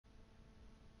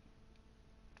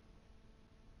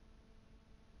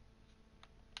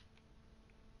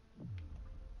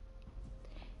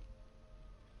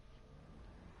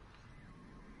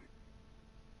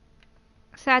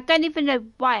So I don't even know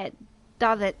why it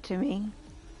does it to me.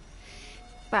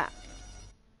 But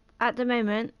at the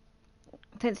moment,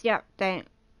 since the update,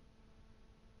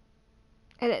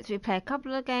 it lets me play a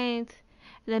couple of games,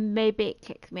 and then maybe it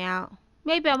kicks me out.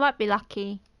 Maybe I might be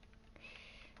lucky.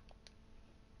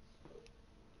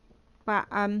 But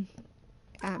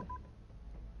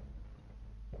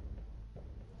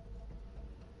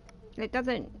it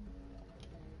doesn't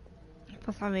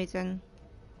for some reason.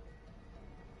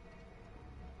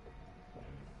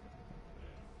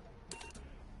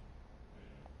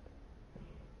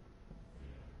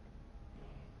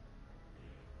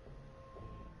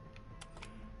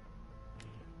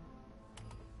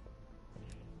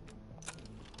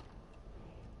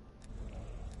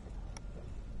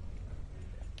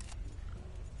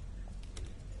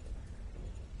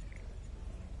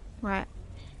 Right.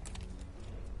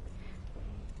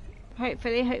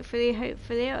 Hopefully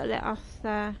it'll let us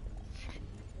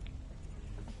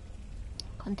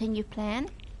continue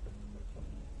playing.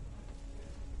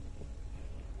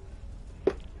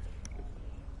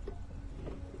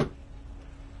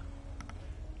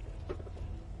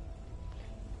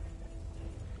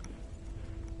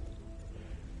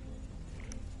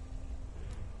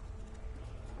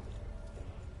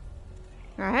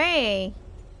 Hey.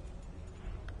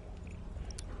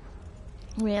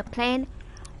 We are playing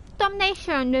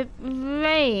Domination with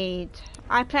Raid.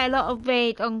 I play a lot of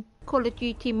Raid on Call of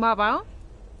Duty Mobile.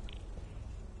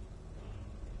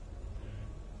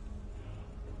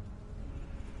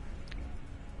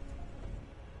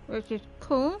 Which is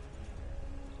cool.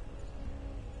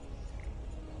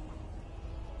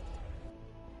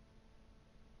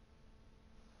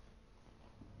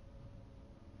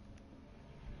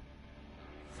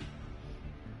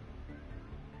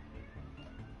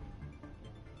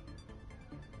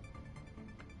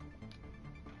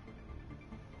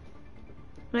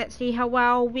 Let's see how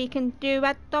well we can do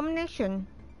at Domination.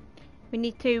 We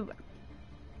need to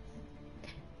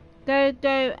go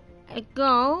a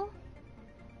goal.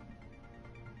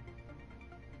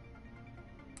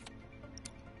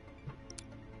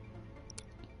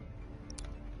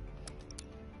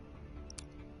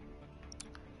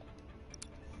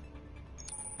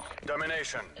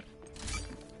 Domination.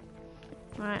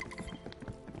 Right.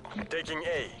 Taking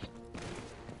A.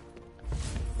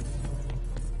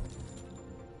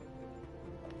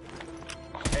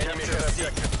 Enemy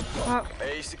objective. Oh.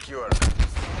 A secure.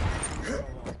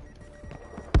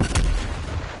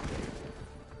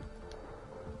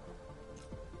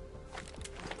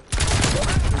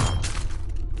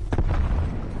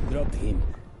 Drop him.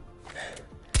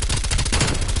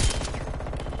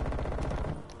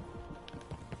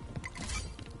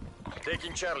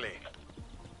 Taking Charlie.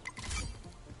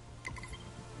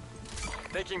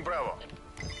 Taking Bravo.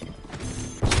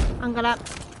 I'm gonna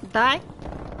die.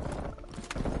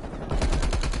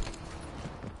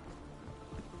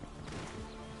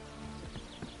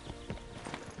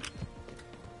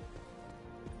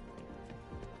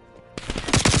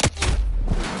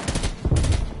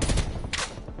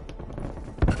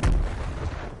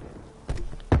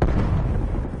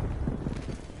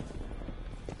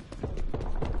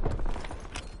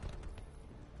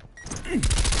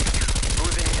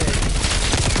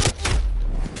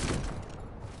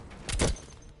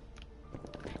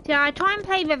 Yeah, I try and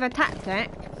play with a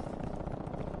tactic.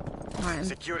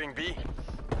 Securing B.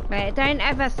 But it don't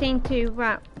ever seem to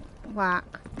work.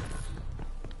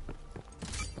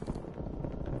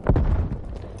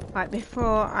 Right,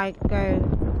 before I go,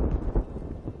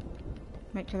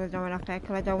 make sure there's no one up there,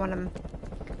 because I don't want them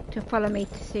to follow me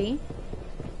to see.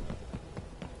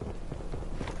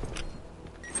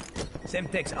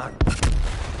 Semtex arm.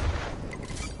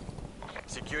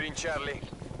 Securing Charlie.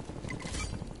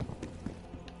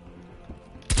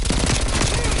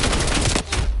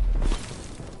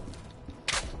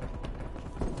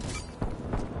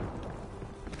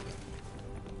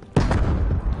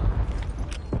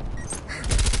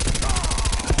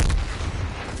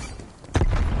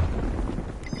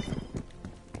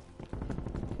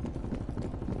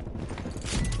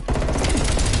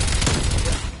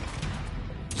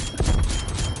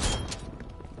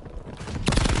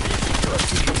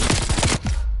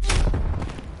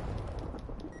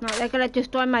 They're gonna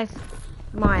destroy my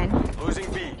mine.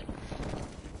 Losing B.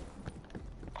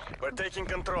 We're taking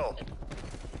control.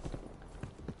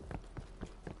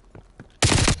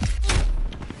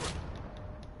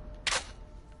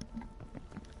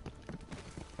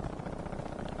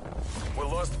 We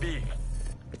lost B.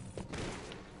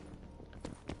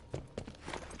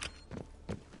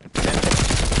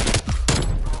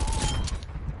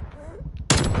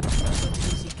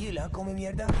 Come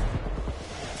mierda.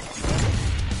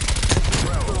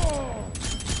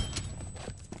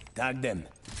 Tag them.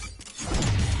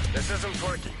 This isn't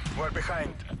working. We're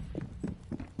behind.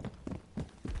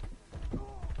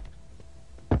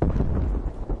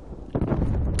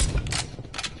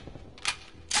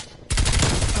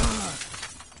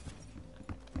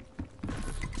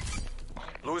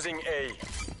 Losing A.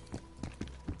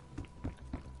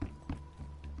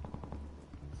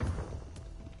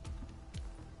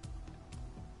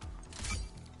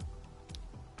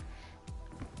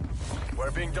 We're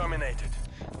being dominated.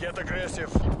 Get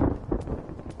aggressive.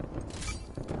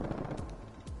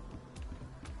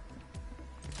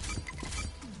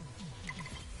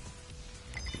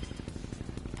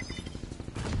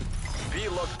 B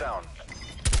locked down.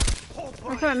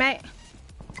 I'm coming, mate.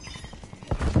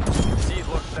 C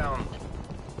locked down.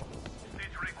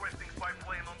 Stage requesting spy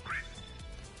plane on grid.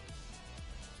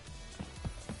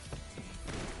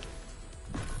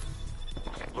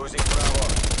 Losing Bravo.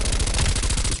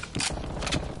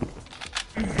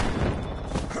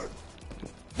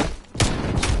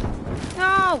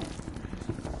 No!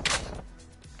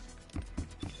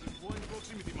 Deploying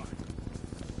proximity mine.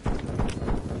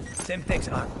 Semtex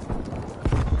armed.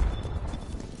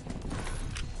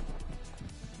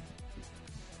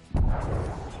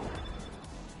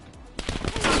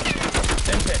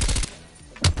 Semtex.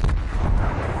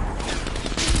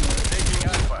 Taking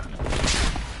Alpha.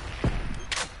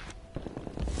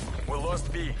 We lost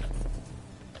B.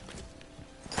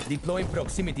 Deploying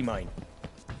proximity mine.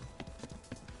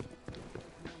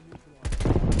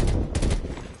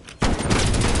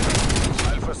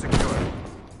 Alpha secure.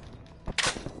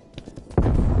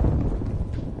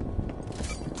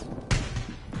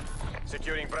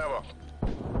 Securing Bravo.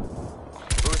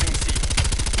 Losing C.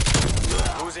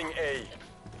 Losing A.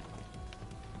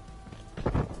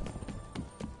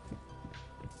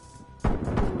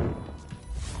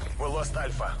 We lost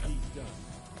Alpha.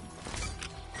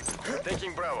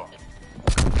 Taking Bravo.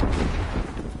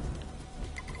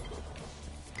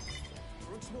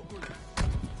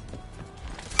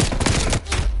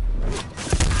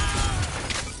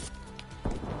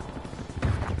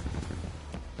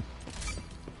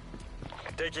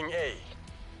 Taking A.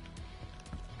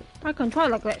 My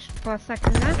controller glitched for a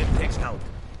second there. Semtex out.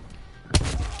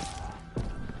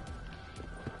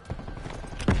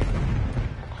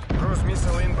 Cruise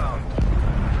missile inbound.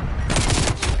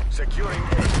 Securing A.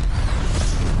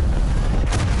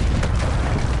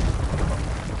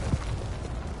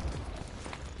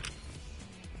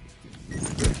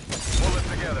 Pull it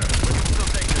together. We can still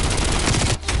take this.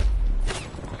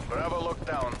 Bravo locked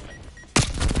down.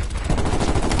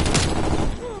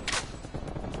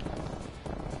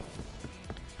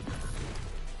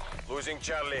 Losing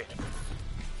Charlie.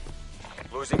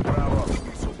 Losing Bravo.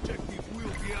 This objective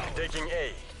will be out. Taking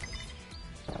A.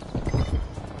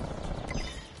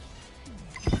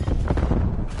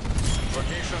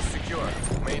 Location secure.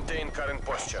 Maintain current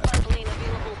posture. Plane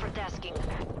available for tasking.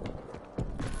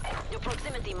 Your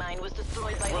proximity mine was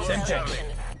destroyed by Well, hostile Charlie. action.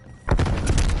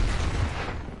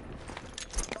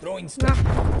 Throwing No. stuff.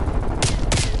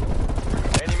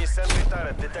 Enemy sentry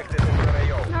turret detected in your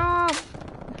AO. No!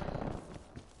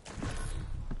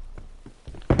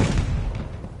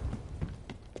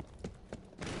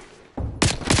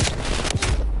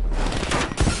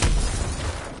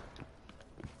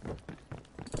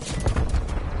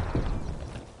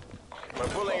 We're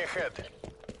pulling ahead.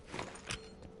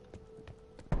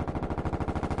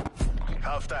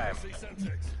 Half time. Say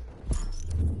Semtex.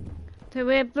 So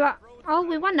we're oh,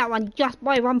 we won that one just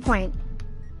by 1 point.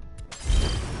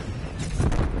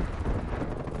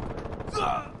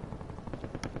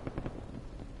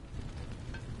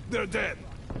 They're dead.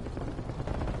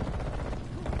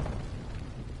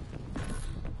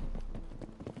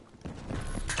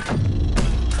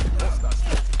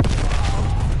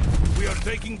 We are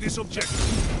taking this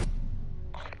objective.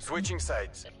 Switching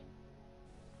sides.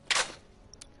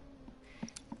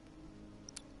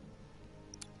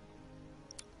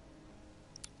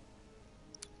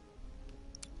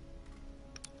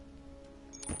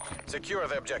 Secure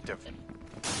the objective.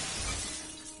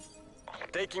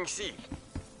 Taking C.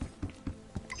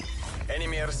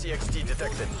 Enemy RCXT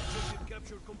detected. Objective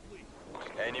capture complete.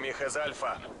 Enemy has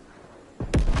Alpha.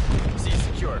 C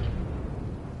secured.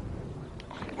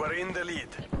 We're in the lead.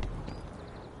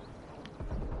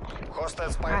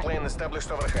 Hostile spy plane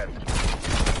established overhead.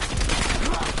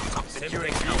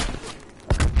 Securing B.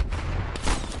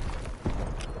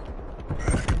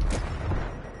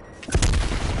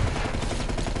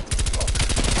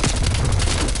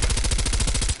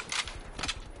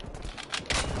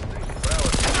 Bravo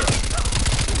secure.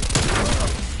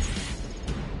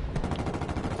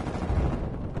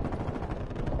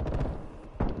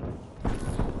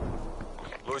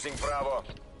 Losing Bravo.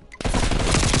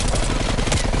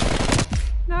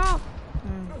 No.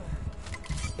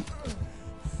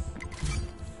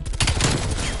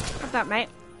 What's up, mate?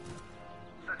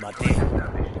 Mate.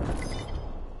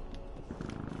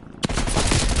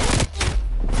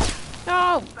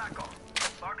 No.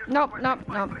 Nope, nope,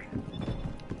 nope.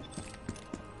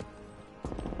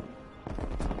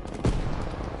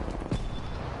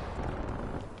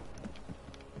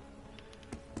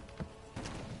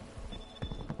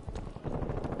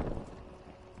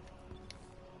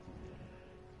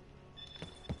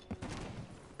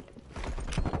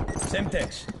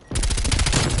 Semtex.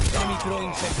 Enemy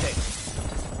throwing Semtex.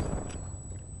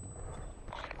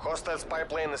 Hostile spy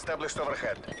plane established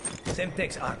overhead.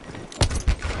 Semtex arc.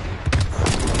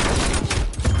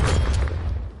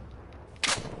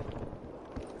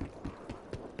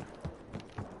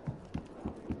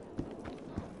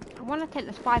 I want to take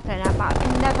the spy plane out, but I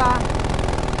can never.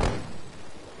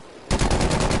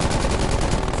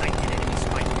 Sighted enemy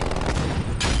spy plane.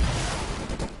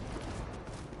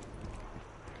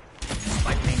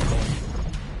 Spy plane going.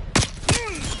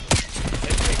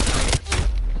 Semtex arc.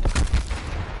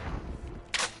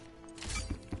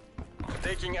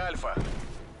 Taking Alpha.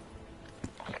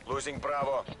 Losing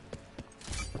Bravo.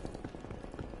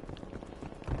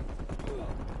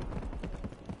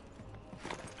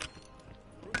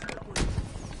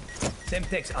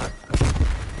 Semtex arc.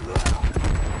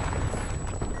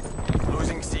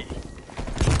 Losing C.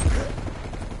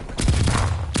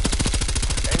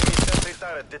 Enemy sentry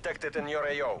turret detected in your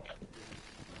AO.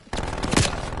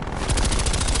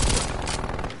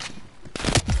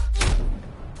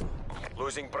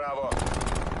 Losing Bravo.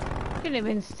 Couldn't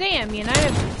even see him, you know.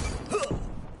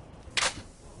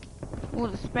 All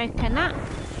the smoke and that.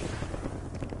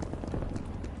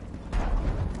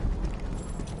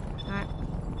 Right.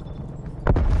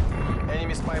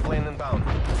 Enemy spy plane inbound.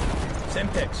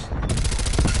 Semtex.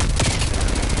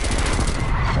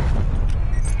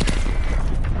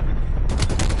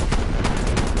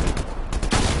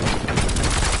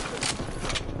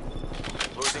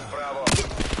 Losing Bravo.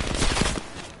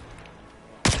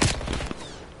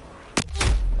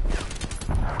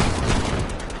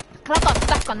 Club got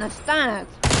stuck on the stairs.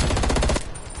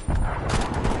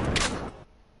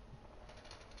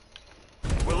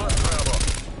 We lost Bravo.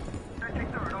 Taking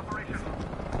third operation.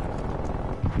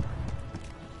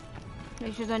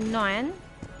 Which is annoying.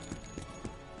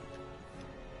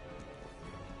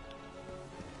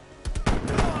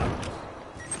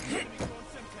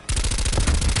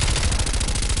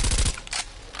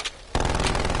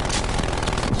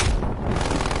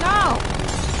 No!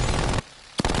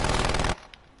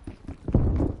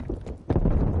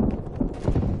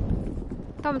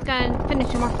 Someone's going to finish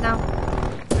him off now.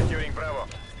 Securing Bravo.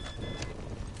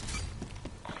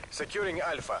 Securing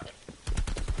Alpha.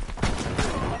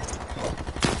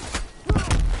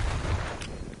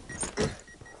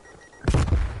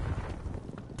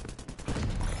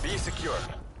 Be secure.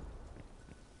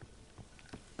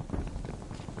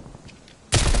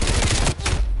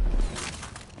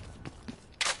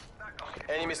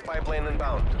 Enemy spy plane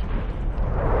inbound.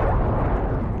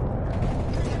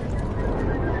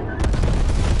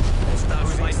 Hostile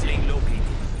spy plane located.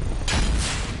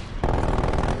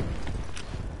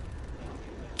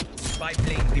 Spy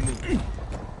plane removed.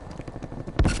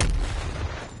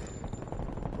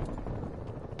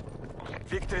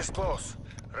 Victory's close.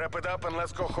 Wrap it up and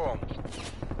let's go home.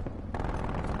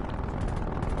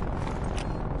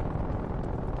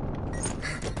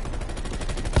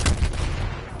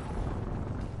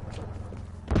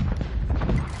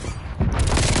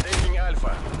 Taking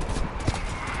Alpha.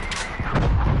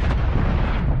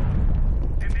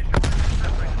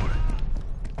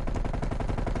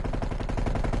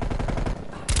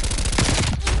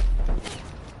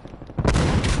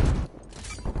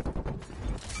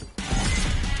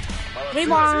 We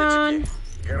won!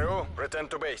 Guru, return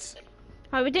to base.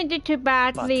 Right, we didn't do too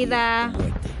badly there.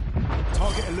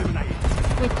 Target eliminated.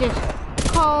 With just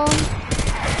Cole.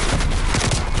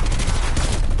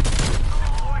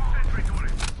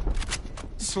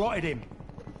 Slotted him.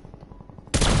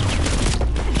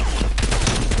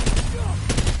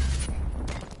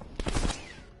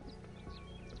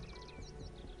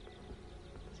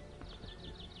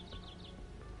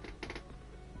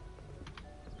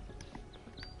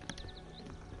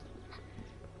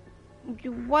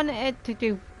 You wanted to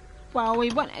do well, we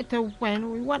wanted to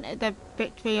win, we wanted a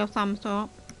victory of some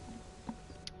sort.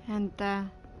 And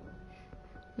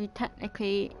we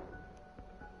technically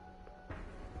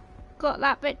got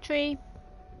that victory.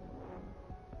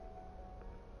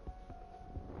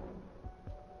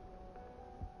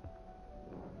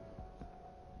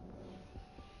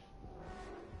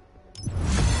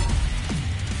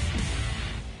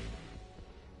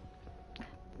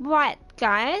 Right,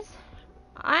 guys,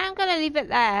 I'm gonna leave it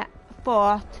there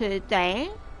for today.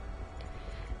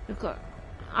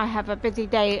 I have a busy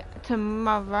day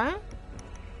tomorrow,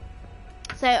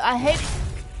 so I hope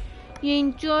you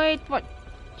enjoyed what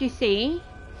you see.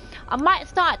 I might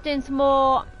start doing some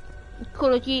more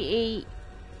Call of Duty,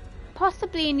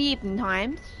 possibly in the evening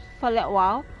times for a little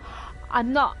while.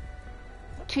 I'm not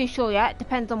too sure yet,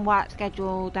 depends on work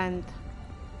scheduled and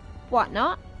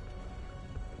whatnot.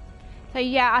 So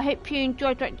yeah, I hope you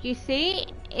enjoyed what you see.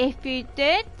 If you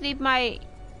did, leave my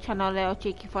channel a little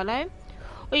cheeky follow,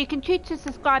 or you can choose to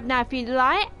subscribe now if you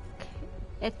like.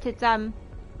 It is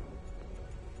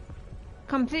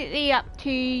completely up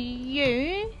to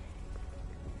you.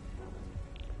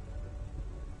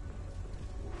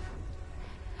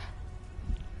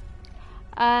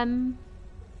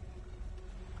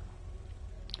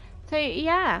 So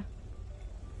yeah.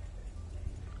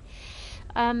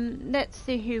 Let's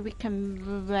see who we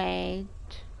can raid.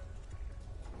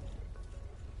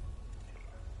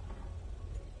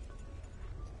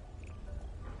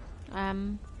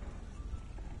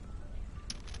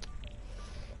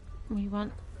 We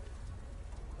want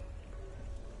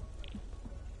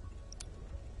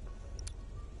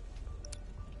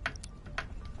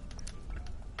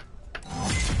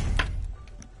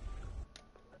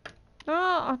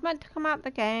I was meant to come out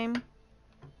the game.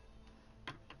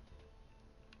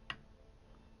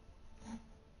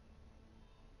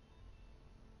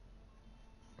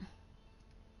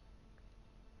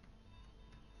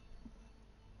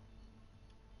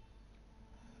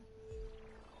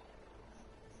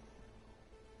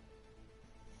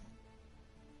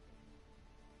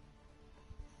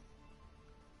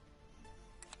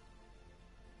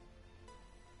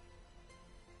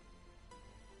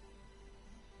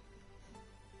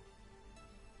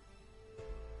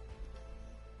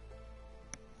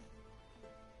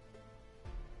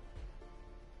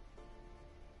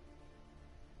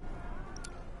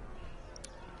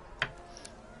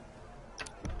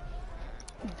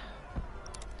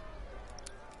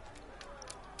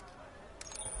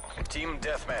 Team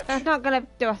deathmatch. That's not gonna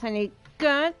do us any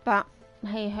good, but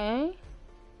hey ho.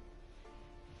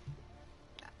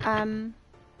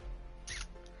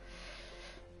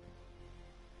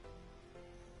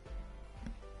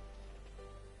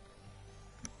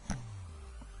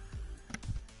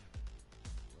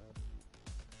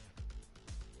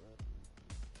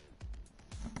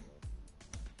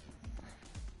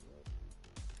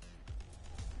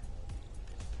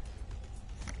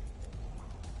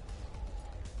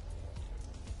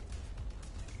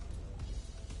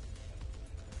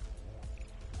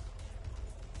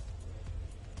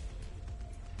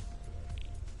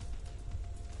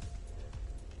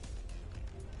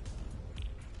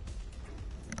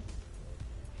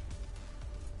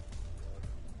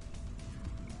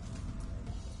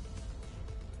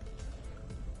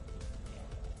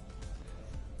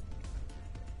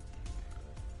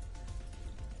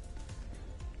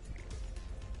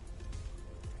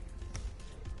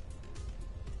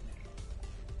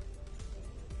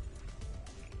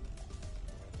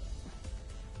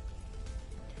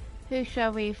 Who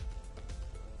shall we?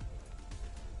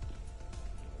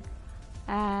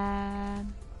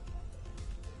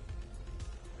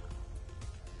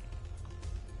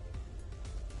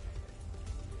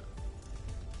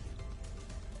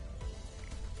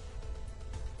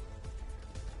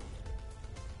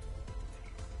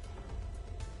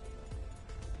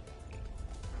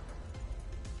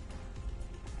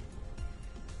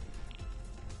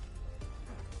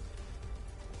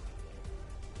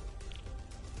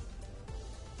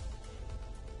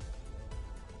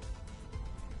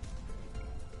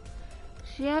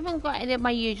 So I haven't got any of my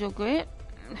usual group,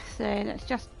 so let's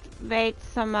just raid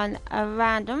someone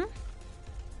random.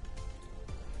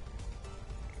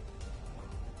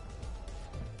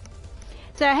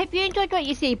 So I hope you enjoyed what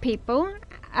you see, people,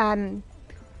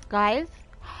 guys,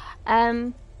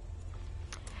 and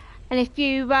if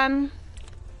you want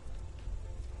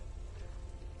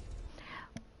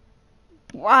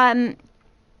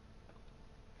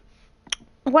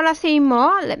to see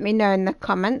more, let me know in the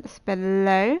comments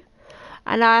below.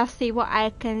 And I'll see what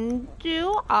I can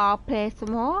do. I'll play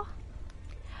some more.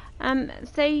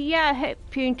 So yeah, I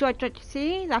hope you enjoyed what you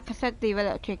see. Like I said, leave a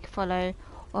little cheeky follow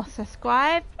or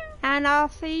subscribe, and I'll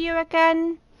see you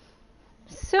again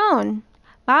soon.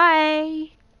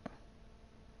 Bye.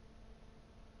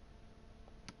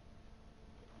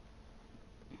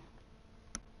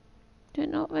 Do it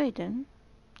not reading?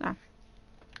 Ah.